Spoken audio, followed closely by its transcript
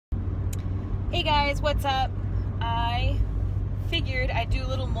Hey guys, what's up? I figured I'd do a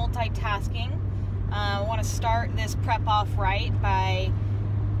little multitasking. I want to start this prep off right by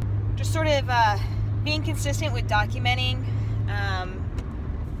just sort of being consistent with documenting,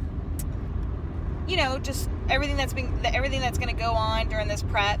 just everything that's going to go on during this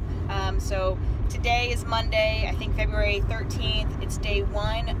prep. So today is Monday, I think February 13th. It's day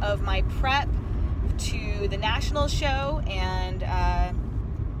one of my prep to the national show, and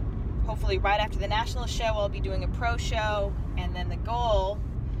hopefully right after the national show I'll be doing a pro show, and then the goal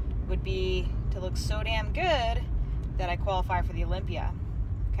would be to look so damn good that I qualify for the Olympia.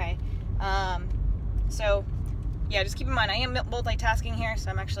 Okay, so yeah, just keep in mind I am multitasking here, so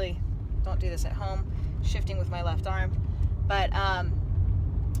I'm actually, don't do this at home, shifting with my left arm. But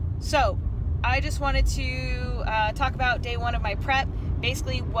so I just wanted to talk about day one of my prep,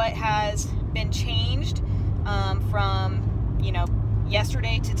 basically what has been changed from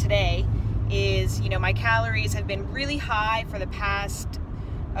yesterday to today is, my calories have been really high for the past,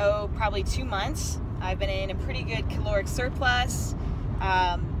 probably 2 months. I've been in a pretty good caloric surplus,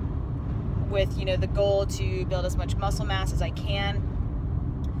 with, the goal to build as much muscle mass as I can,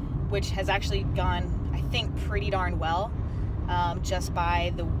 which has actually gone, I think, pretty darn well, just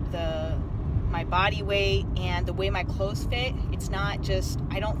by my body weight and the way my clothes fit. It's not just,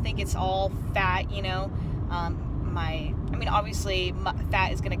 I don't think it's all fat, obviously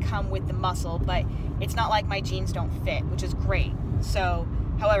fat is going to come with the muscle, but it's not like my jeans don't fit, which is great. So,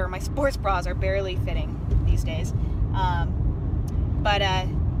 however, my sports bras are barely fitting these days.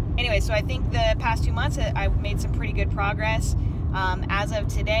 Anyway, so I think the past 2 months I've made some pretty good progress. As of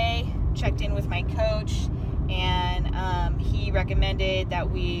today, checked in with my coach, and he recommended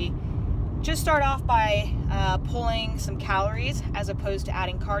that we just start off by pulling some calories as opposed to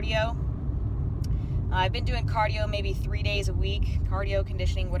adding cardio. I've been doing cardio maybe 3 days a week, cardio,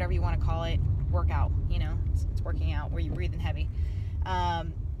 conditioning, whatever you want to call it, workout, it's working out where you're breathing heavy.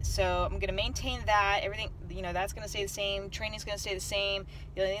 So I'm going to maintain that. Everything, that's going to stay the same. Training's going to stay the same.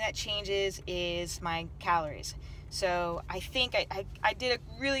 The only thing that changes is my calories. So I think I did a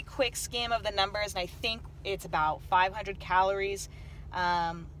really quick skim of the numbers, and I think it's about 500 calories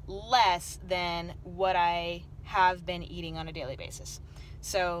less than what I have been eating on a daily basis.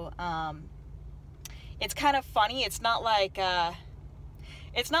 So it's kind of funny. It's not like I'm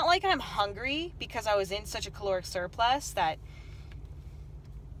hungry because I was in such a caloric surplus that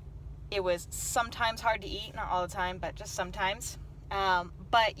it was sometimes hard to eat, not all the time, but just sometimes.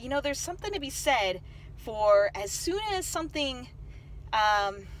 But there's something to be said for as soon as something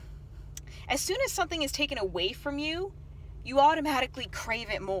is taken away from you, you automatically crave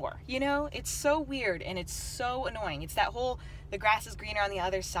it more. It's so weird and it's so annoying. It's that whole, the grass is greener on the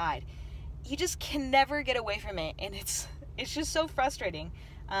other side. You just can never get away from it, and it's just so frustrating,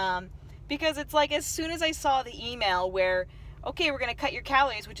 because it's like, as soon as I saw the email where, okay, we're going to cut your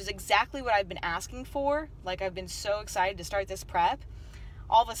calories, which is exactly what I've been asking for, like I've been so excited to start this prep,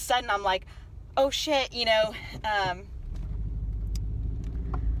 all of a sudden I'm like, oh shit, I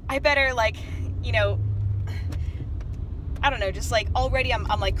better, I don't know, just like already I'm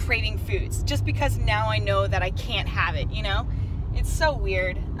like craving foods just because now I know that I can't have it, It's so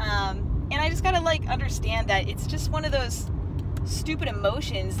weird. And I just gotta understand that it's just one of those stupid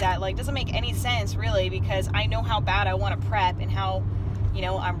emotions that doesn't make any sense really, because I know how bad I want to prep and how,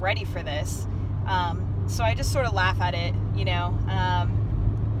 I'm ready for this. So I just sort of laugh at it,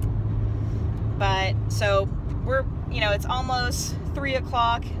 but so we're, it's almost 3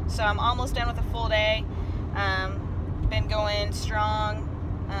 o'clock, so I'm almost done with a full day. Been going strong.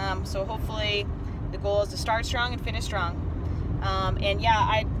 So hopefully the goal is to start strong and finish strong. And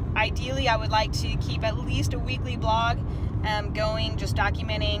yeah, ideally I would like to keep at least a weekly blog going, just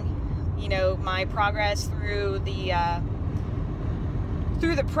documenting, my progress through the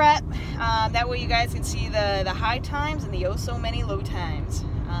prep. That way you guys can see the high times and the oh so many low times.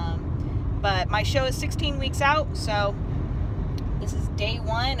 But my show is 16 weeks out, so this is day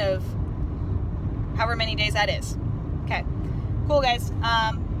one of however many days that is. Okay, cool guys.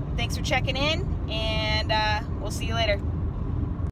 Thanks for checking in, and we'll see you later.